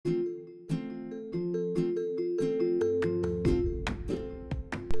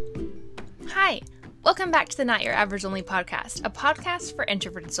Welcome back to the Not Your Average Only podcast, a podcast for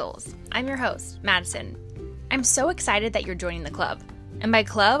introverted souls. I'm your host, Madison. I'm so excited that you're joining the club. And by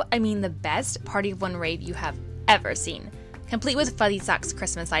club, I mean the best party of one rave you have ever seen, complete with fuzzy socks,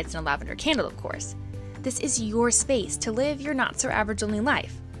 Christmas lights, and a lavender candle, of course. This is your space to live your not-so-average only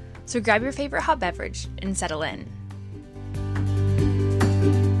life. So grab your favorite hot beverage and settle in.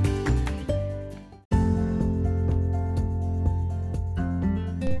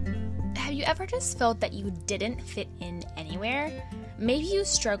 Have you ever just felt that you didn't fit in anywhere? Maybe you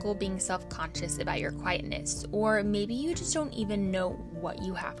struggle being self-conscious about your quietness, or maybe you just don't even know what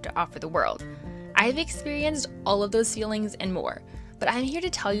you have to offer the world. I've experienced all of those feelings and more, but I'm here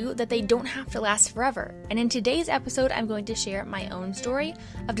to tell you that they don't have to last forever. And in today's episode, I'm going to share my own story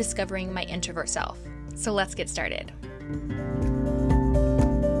of discovering my introvert self. So let's get started.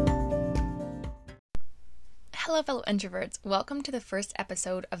 Hello, fellow introverts. Welcome to the first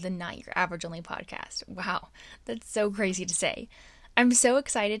episode of the Not Your Average Only podcast. Wow, that's so crazy to say. I'm so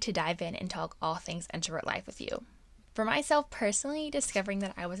excited to dive in and talk all things introvert life with you. For myself personally, discovering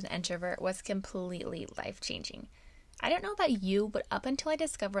that I was an introvert was completely life-changing. I don't know about you, but up until I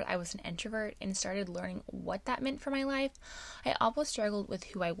discovered I was an introvert and started learning what that meant for my life, I always struggled with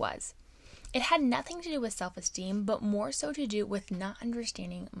who I was. It had nothing to do with self-esteem, but more so to do with not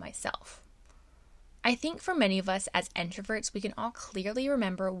understanding myself. I think for many of us as introverts, we can all clearly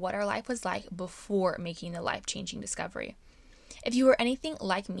remember what our life was like before making the life-changing discovery. If you were anything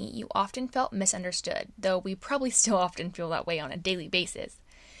like me, you often felt misunderstood, though we probably still often feel that way on a daily basis.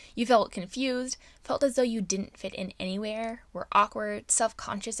 You felt confused, felt as though you didn't fit in anywhere, were awkward,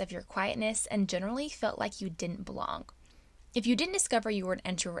 self-conscious of your quietness, and generally felt like you didn't belong. If you didn't discover you were an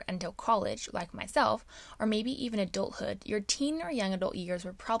introvert until college, like myself, or maybe even adulthood, your teen or young adult years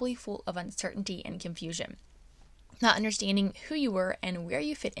were probably full of uncertainty and confusion, not understanding who you were and where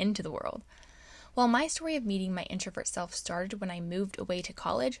you fit into the world. While my story of meeting my introvert self started when I moved away to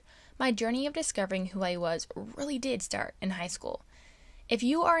college, my journey of discovering who I was really did start in high school. If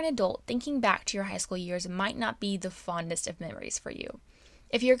you are an adult, thinking back to your high school years might not be the fondest of memories for you.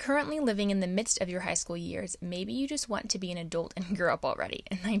 If you're currently living in the midst of your high school years, maybe you just want to be an adult and grow up already,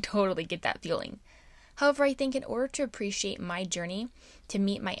 and I totally get that feeling. However, I think in order to appreciate my journey to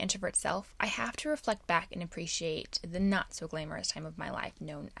meet my introvert self, I have to reflect back and appreciate the not-so-glamorous time of my life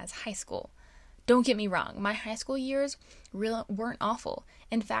known as high school. Don't get me wrong, my high school years weren't awful.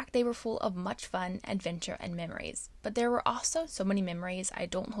 In fact, they were full of much fun, adventure, and memories. But there were also so many memories I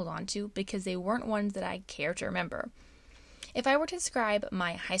don't hold on to because they weren't ones that I care to remember. If I were to describe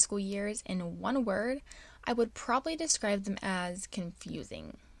my high school years in one word, I would probably describe them as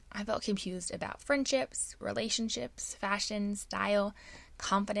confusing. I felt confused about friendships, relationships, fashion, style,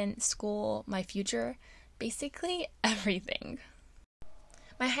 confidence, school, my future, basically everything.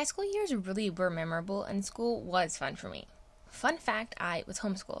 My high school years really were memorable and school was fun for me. Fun fact, I was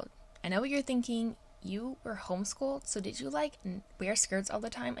homeschooled. I know what you're thinking, you were homeschooled, so did you wear skirts all the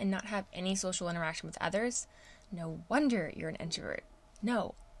time and not have any social interaction with others? No wonder you're an introvert.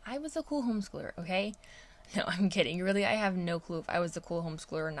 No, I was a cool homeschooler, okay? No, I'm kidding. Really, I have no clue if I was the cool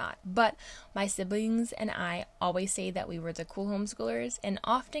homeschooler or not. But my siblings and I always say that we were the cool homeschoolers and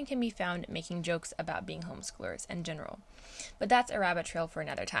often can be found making jokes about being homeschoolers in general. But that's a rabbit trail for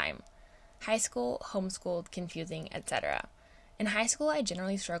another time. High school, homeschooled, confusing, etc. In high school, I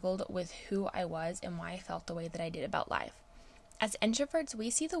generally struggled with who I was and why I felt the way that I did about life. As introverts, we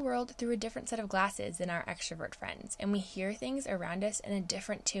see the world through a different set of glasses than our extrovert friends, and we hear things around us in a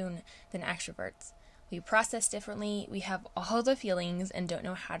different tune than extroverts. We process differently, we have all the feelings and don't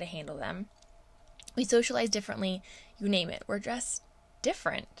know how to handle them. We socialize differently, you name it, we're just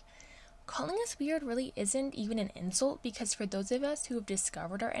different. Calling us weird really isn't even an insult because for those of us who have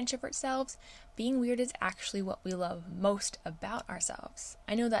discovered our introvert selves, being weird is actually what we love most about ourselves.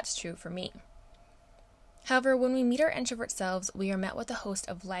 I know that's true for me. However, when we meet our introvert selves, we are met with a host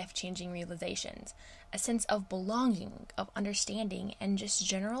of life-changing realizations, a sense of belonging, of understanding, and just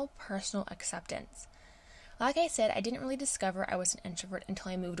general personal acceptance. Like I said, I didn't really discover I was an introvert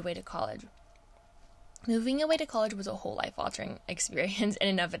until I moved away to college. Moving away to college was a whole life-altering experience in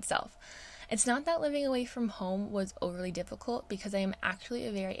and of itself. It's not that living away from home was overly difficult because I am actually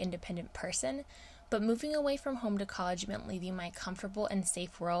a very independent person, but moving away from home to college meant leaving my comfortable and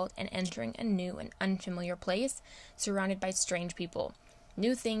safe world and entering a new and unfamiliar place surrounded by strange people,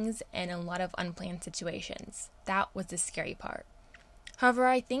 new things, and a lot of unplanned situations. That was the scary part. However,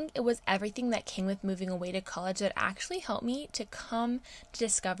 I think it was everything that came with moving away to college that actually helped me to come to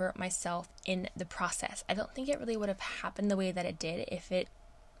discover myself in the process. I don't think it really would have happened the way that it did if it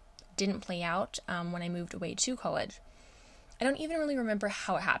didn't play out when I moved away to college. I don't even really remember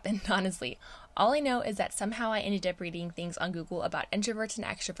how it happened, honestly. All I know is that somehow I ended up reading things on Google about introverts and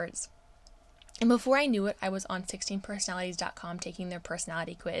extroverts. And before I knew it, I was on 16personalities.com taking their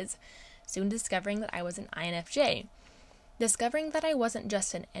personality quiz, soon discovering that I was an INFJ. Discovering that I wasn't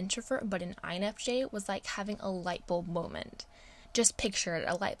just an introvert but an INFJ was like having a light bulb moment. Just picture it,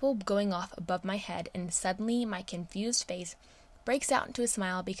 a light bulb going off above my head, and suddenly my confused face breaks out into a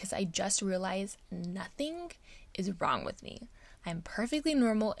smile because I just realized nothing is wrong with me. I'm perfectly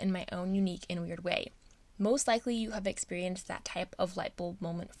normal in my own unique and weird way. Most likely you have experienced that type of light bulb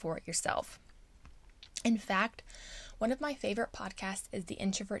moment for yourself. In fact, one of my favorite podcasts is the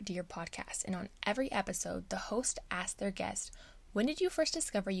Introvert Dear podcast, and on every episode, the host asks their guest, when did you first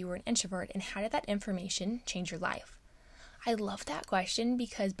discover you were an introvert, and how did that information change your life? I love that question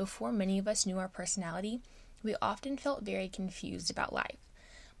because before many of us knew our personality, we often felt very confused about life.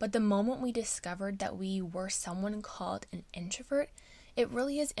 But the moment we discovered that we were someone called an introvert, it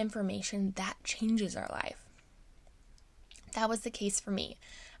really is information that changes our life. That was the case for me.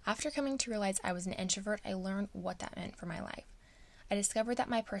 After coming to realize I was an introvert, I learned what that meant for my life. I discovered that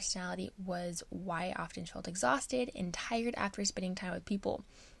my personality was why I often felt exhausted and tired after spending time with people,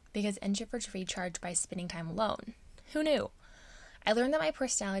 because introverts recharge by spending time alone. Who knew? I learned that my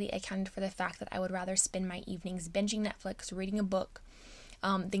personality accounted for the fact that I would rather spend my evenings binging Netflix, reading a book,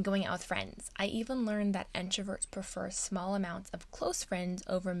 than going out with friends. I even learned that introverts prefer small amounts of close friends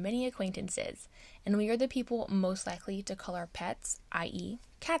over many acquaintances, and we are the people most likely to call our pets, i.e.,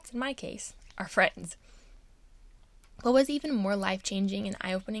 cats in my case, our friends. What was even more life-changing and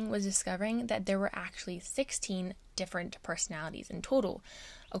eye-opening was discovering that there were actually 16 different personalities in total,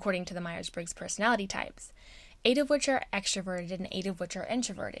 according to the Myers-Briggs personality types, 8 of which are extroverted and 8 of which are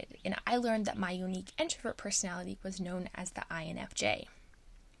introverted, and I learned that my unique introvert personality was known as the INFJ.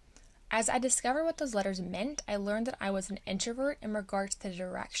 As I discovered what those letters meant, I learned that I was an introvert in regards to the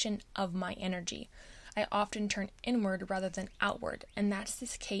direction of my energy. I often turn inward rather than outward, and that's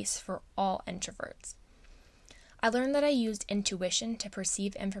the case for all introverts. I learned that I used intuition to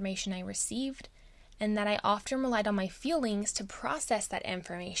perceive information I received, and that I often relied on my feelings to process that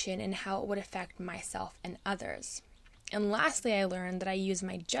information and how it would affect myself and others. And lastly, I learned that I use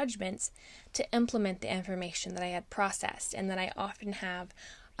my judgments to implement the information that I had processed, and that I often have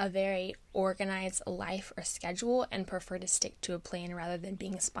a very organized life or schedule and prefer to stick to a plan rather than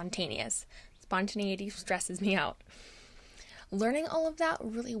being spontaneous. Spontaneity stresses me out. Learning all of that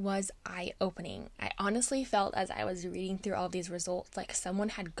really was eye-opening. I honestly felt as I was reading through all these results like someone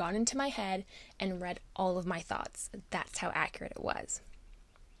had gone into my head and read all of my thoughts. That's how accurate it was.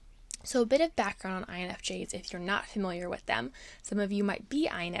 So a bit of background on INFJs if you're not familiar with them, some of you might be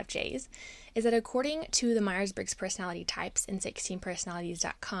INFJs, is that according to the Myers-Briggs personality types in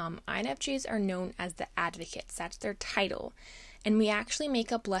 16personalities.com, INFJs are known as the advocates. That's their title. And we actually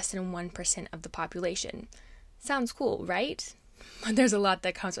make up less than 1% of the population. Sounds cool, right? But there's a lot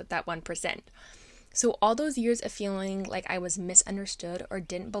that comes with that 1%. So all those years of feeling like I was misunderstood or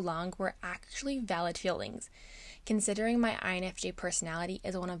didn't belong were actually valid feelings, considering my INFJ personality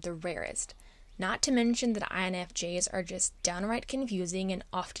is one of the rarest. Not to mention that INFJs are just downright confusing and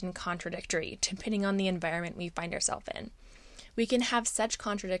often contradictory, depending on the environment we find ourselves in. We can have such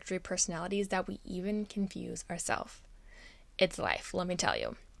contradictory personalities that we even confuse ourselves. It's life, let me tell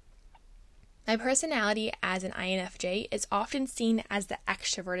you. My personality as an INFJ is often seen as the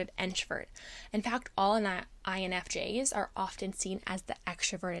extroverted introvert. In fact, all INFJs are often seen as the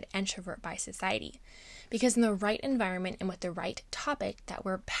extroverted introvert by society. Because in the right environment and with the right topic that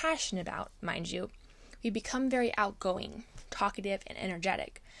we're passionate about, mind you, we become very outgoing, talkative, and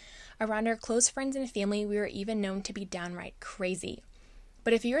energetic. Around our close friends and family, we are even known to be downright crazy.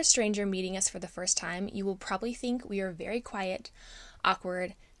 But if you're a stranger meeting us for the first time, you will probably think we are very quiet,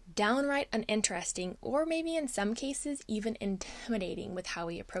 awkward, downright uninteresting, or maybe in some cases even intimidating with how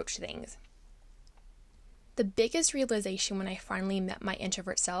we approach things. The biggest realization when I finally met my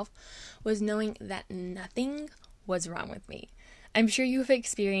introvert self was knowing that nothing was wrong with me. I'm sure you've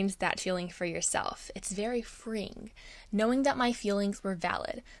experienced that feeling for yourself. It's very freeing, knowing that my feelings were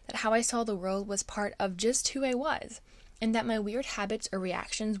valid, that how I saw the world was part of just who I was, and that my weird habits or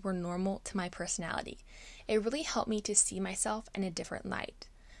reactions were normal to my personality. It really helped me to see myself in a different light.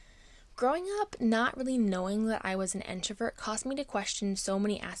 Growing up, not really knowing that I was an introvert caused me to question so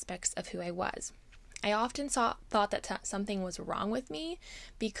many aspects of who I was. I often thought that something was wrong with me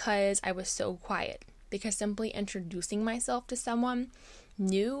because I was so quiet, because simply introducing myself to someone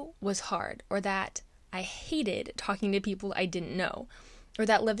new was hard, or that I hated talking to people I didn't know, or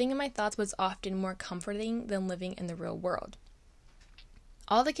that living in my thoughts was often more comforting than living in the real world.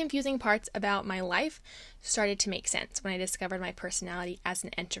 All the confusing parts about my life started to make sense when I discovered my personality as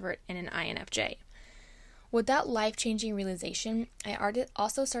an introvert and an INFJ. With that life-changing realization, I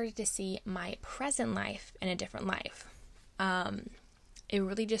also started to see my present life in a different life. It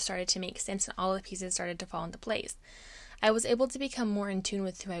really just started to make sense, and all the pieces started to fall into place. I was able to become more in tune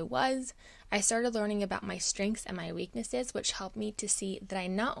with who I was. I started learning about my strengths and my weaknesses, which helped me to see that I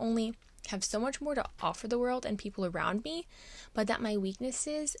not only have so much more to offer the world and people around me, but that my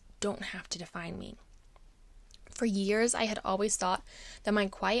weaknesses don't have to define me. For years, I had always thought that my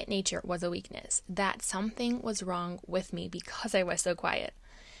quiet nature was a weakness, that something was wrong with me because I was so quiet.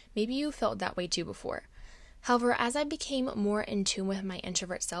 Maybe you felt that way too before. However, as I became more in tune with my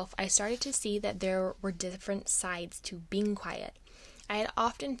introvert self, I started to see that there were different sides to being quiet. I had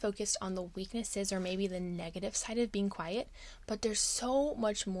often focused on the weaknesses or maybe the negative side of being quiet, but there's so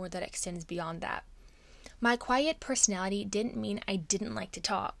much more that extends beyond that. My quiet personality didn't mean I didn't like to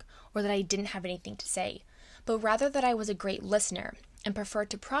talk or that I didn't have anything to say, but rather that I was a great listener and preferred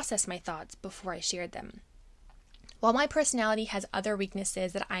to process my thoughts before I shared them. While my personality has other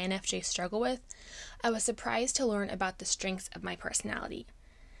weaknesses that INFJs struggle with, I was surprised to learn about the strengths of my personality.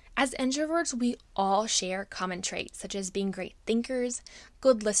 As introverts, we all share common traits, such as being great thinkers,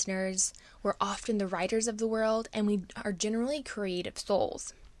 good listeners, we're often the writers of the world, and we are generally creative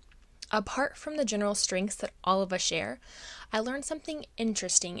souls. Apart from the general strengths that all of us share, I learned something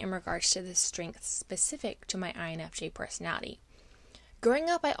interesting in regards to the strengths specific to my INFJ personality.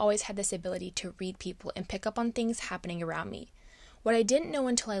 Growing up, I always had this ability to read people and pick up on things happening around me. What I didn't know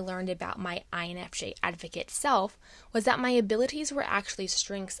until I learned about my INFJ advocate self was that my abilities were actually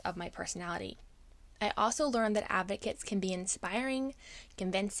strengths of my personality. I also learned that advocates can be inspiring,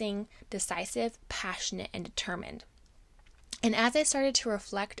 convincing, decisive, passionate, and determined. And as I started to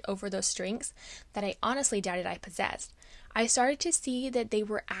reflect over those strengths that I honestly doubted I possessed, I started to see that they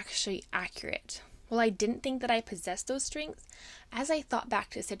were actually accurate. While I didn't think that I possessed those strengths, as I thought back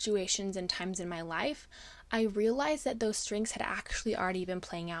to situations and times in my life, I realized that those strengths had actually already been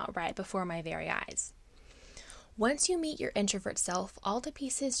playing out right before my very eyes. Once you meet your introvert self, all the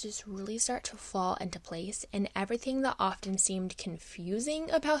pieces just really start to fall into place, and everything that often seemed confusing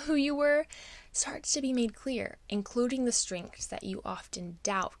about who you were starts to be made clear, including the strengths that you often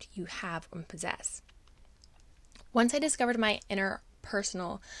doubt you have or possess. Once I discovered my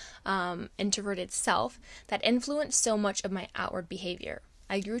interpersonal introverted self that influenced so much of my outward behavior,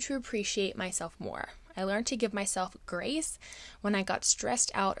 I grew to appreciate myself more. I learned to give myself grace when I got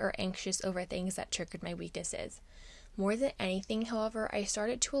stressed out or anxious over things that triggered my weaknesses. More than anything, however, I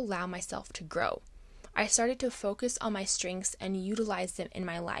started to allow myself to grow. I started to focus on my strengths and utilize them in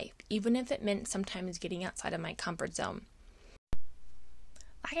my life, even if it meant sometimes getting outside of my comfort zone.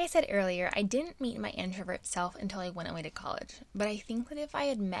 Like I said earlier, I didn't meet my introvert self until I went away to college, but I think that if I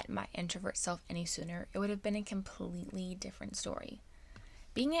had met my introvert self any sooner, it would have been a completely different story.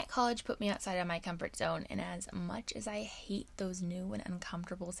 Being at college put me outside of my comfort zone, and as much as I hate those new and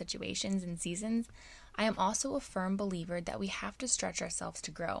uncomfortable situations and seasons, I am also a firm believer that we have to stretch ourselves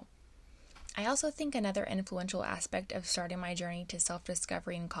to grow. I also think another influential aspect of starting my journey to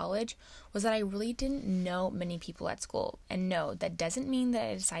self-discovery in college was that I really didn't know many people at school, and no, that doesn't mean that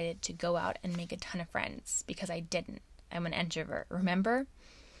I decided to go out and make a ton of friends, because I didn't. I'm an introvert, remember?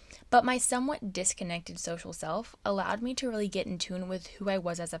 But my somewhat disconnected social self allowed me to really get in tune with who I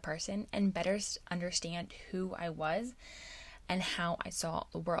was as a person and better understand who I was and how I saw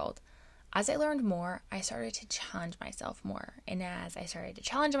the world. As I learned more, I started to challenge myself more. And as I started to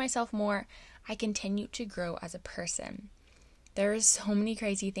challenge myself more, I continued to grow as a person. There are so many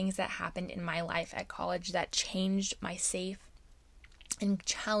crazy things that happened in my life at college that changed my safe and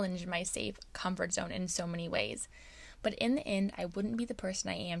challenged my safe comfort zone in so many ways. But in the end, I wouldn't be the person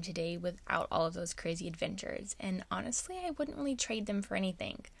I am today without all of those crazy adventures. And honestly, I wouldn't really trade them for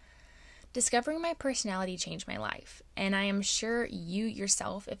anything. Discovering my personality changed my life. And I am sure you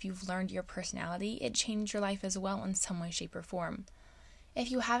yourself, if you've learned your personality, it changed your life as well in some way, shape, or form.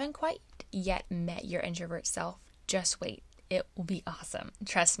 If you haven't quite yet met your introvert self, just wait. It will be awesome.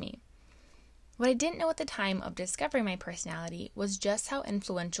 Trust me. What I didn't know at the time of discovering my personality was just how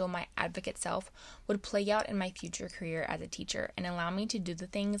influential my advocate self would play out in my future career as a teacher and allow me to do the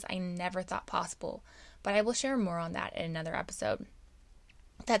things I never thought possible, but I will share more on that in another episode.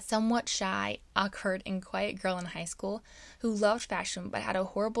 That somewhat shy, awkward, and quiet girl in high school who loved fashion but had a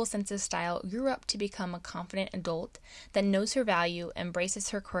horrible sense of style grew up to become a confident adult that knows her value, embraces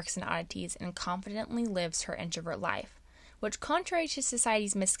her quirks and oddities, and confidently lives her introvert life, which, contrary to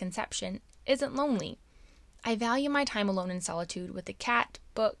society's misconception, isn't lonely. I value my time alone in solitude with a cat,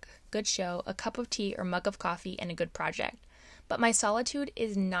 book, good show, a cup of tea or mug of coffee, and a good project. But my solitude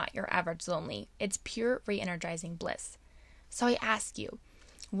is not your average lonely. It's pure re-energizing bliss. So I ask you,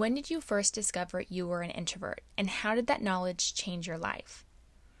 when did you first discover you were an introvert, and how did that knowledge change your life?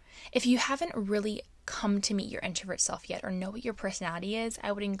 If you haven't really come to meet your introvert self yet or know what your personality is,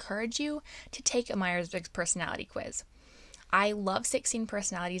 I would encourage you to take a Myers-Briggs personality quiz. I love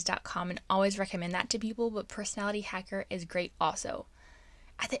 16personalities.com and always recommend that to people, but Personality Hacker is great also.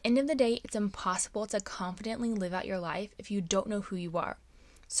 At the end of the day, it's impossible to confidently live out your life if you don't know who you are.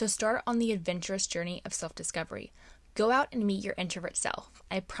 So start on the adventurous journey of self-discovery. Go out and meet your introvert self.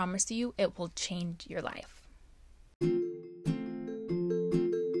 I promise you it will change your life.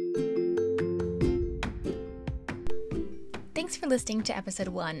 Thanks for listening to episode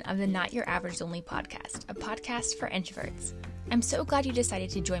 1 of the Not Your Average Lonely podcast, a podcast for introverts. I'm so glad you decided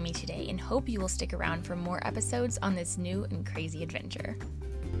to join me today and hope you will stick around for more episodes on this new and crazy adventure.